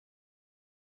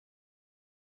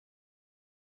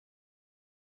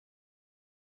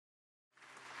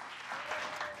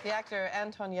The actor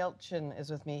Anton Jelchin is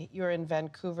with me. You're in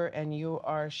Vancouver and you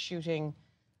are shooting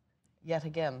yet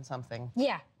again something.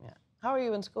 Yeah. Yeah. How are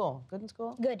you in school? Good in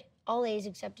school? Good. All A's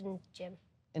except in gym.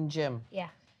 In gym? Yeah.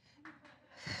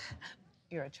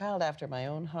 You're a child after my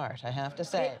own heart, I have to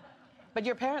say. But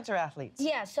your parents are athletes.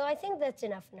 Yeah, so I think that's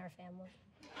enough in our family.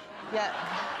 Yeah.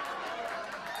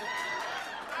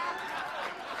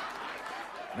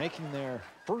 Making their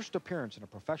first appearance in a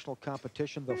professional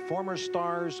competition, the former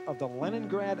stars of the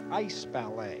Leningrad Ice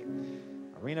Ballet.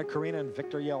 Irina Karina and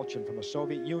Viktor Yelchin from the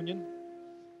Soviet Union.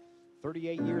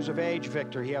 38 years of age,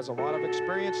 Viktor. He has a lot of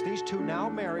experience. These two now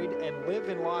married and live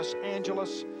in Los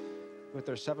Angeles with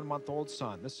their 7-month-old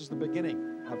son. This is the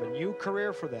beginning of a new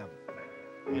career for them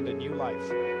and a new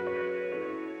life.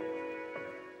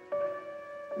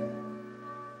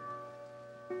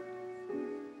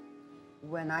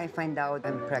 When I find out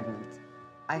I'm pregnant,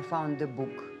 I found a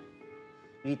book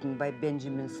written by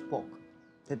Benjamin Spock,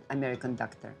 the American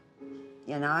doctor.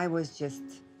 And I was just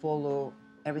follow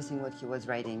everything what he was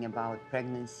writing about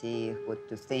pregnancy, what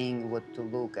to think, what to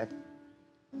look at.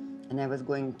 And I was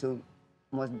going to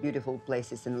most beautiful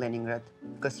places in Leningrad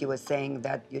because he was saying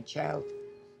that your child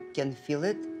can feel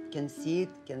it, can see it,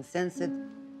 can sense it.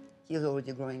 He's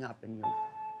already growing up in you.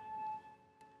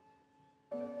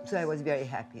 So I was very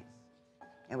happy.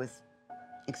 I was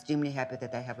extremely happy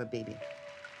that I have a baby.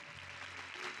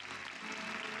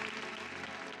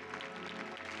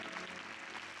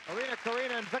 Irina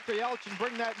Karina and Viktor Yelchin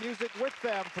bring that music with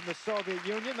them from the Soviet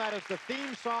Union. That is the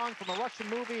theme song from a Russian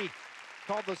movie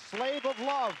called The Slave of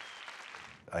Love.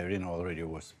 Irina already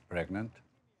was pregnant,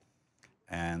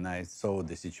 and I saw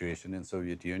the situation in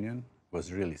Soviet Union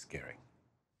was really scary.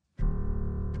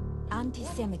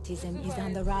 Anti-Semitism is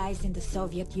on the rise in the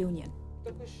Soviet Union.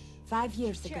 5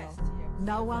 years ago,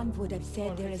 no one would have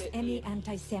said there is any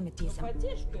anti-Semitism.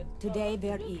 Today,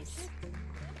 there is.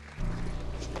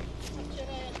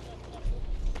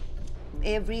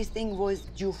 Everything was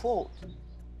Jew fault.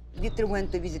 Victor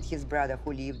went to visit his brother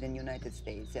who lived in the United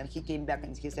States, and he came back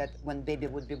and he said, when baby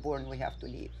would be born, we have to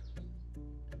leave.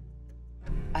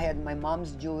 I had my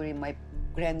mom's jewelry, my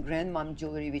grandmom's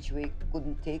jewelry, which we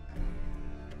couldn't take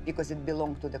because it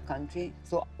belonged to the country.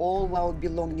 So all our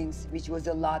belongings, which was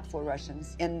a lot for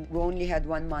Russians, and we only had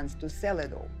 1 month to sell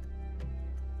it all.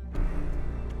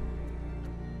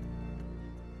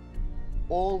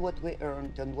 All what we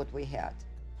earned and what we had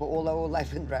for all our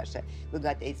life in Russia, we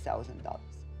got $8,000.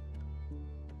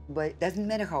 But it doesn't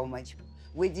matter how much,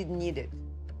 we didn't need it.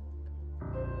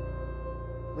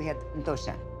 We had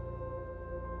Antosha.